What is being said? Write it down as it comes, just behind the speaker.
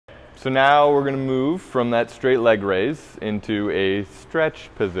So now we're going to move from that straight leg raise into a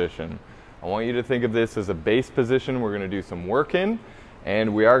stretch position. I want you to think of this as a base position. We're going to do some work in,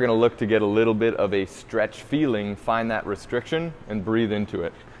 and we are going to look to get a little bit of a stretch feeling, find that restriction, and breathe into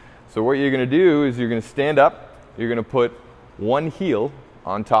it. So what you're going to do is you're going to stand up, you're going to put one heel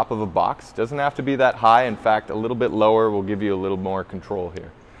on top of a box. Doesn't have to be that high. In fact, a little bit lower will give you a little more control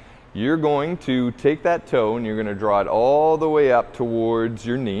here. You're going to take that toe and you're going to draw it all the way up towards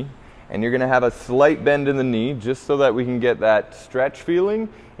your knee, and you're going to have a slight bend in the knee just so that we can get that stretch feeling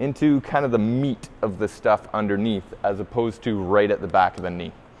into kind of the meat of the stuff underneath as opposed to right at the back of the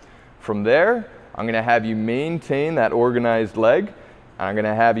knee. From there, I'm going to have you maintain that organized leg, and I'm going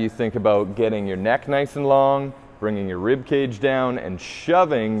to have you think about getting your neck nice and long, bringing your rib cage down, and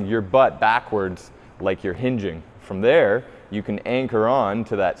shoving your butt backwards like you're hinging. From there, you can anchor on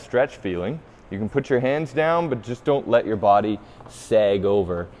to that stretch feeling. You can put your hands down, but just don't let your body sag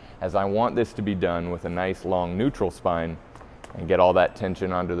over, as I want this to be done with a nice long neutral spine and get all that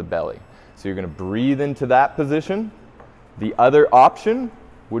tension onto the belly. So you're going to breathe into that position. The other option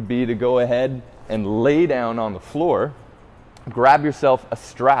would be to go ahead and lay down on the floor, grab yourself a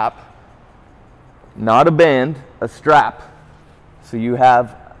strap, not a band, a strap, so you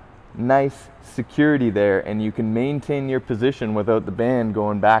have nice security there and you can maintain your position without the band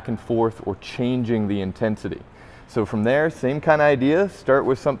going back and forth or changing the intensity. So from there, same kind of idea, start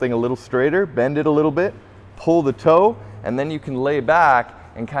with something a little straighter, bend it a little bit, pull the toe, and then you can lay back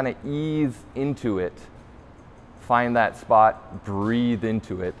and kind of ease into it. Find that spot, breathe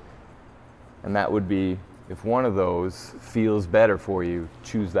into it, and that would be, if one of those feels better for you,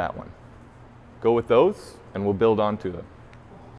 choose that one. Go with those and we'll build onto them.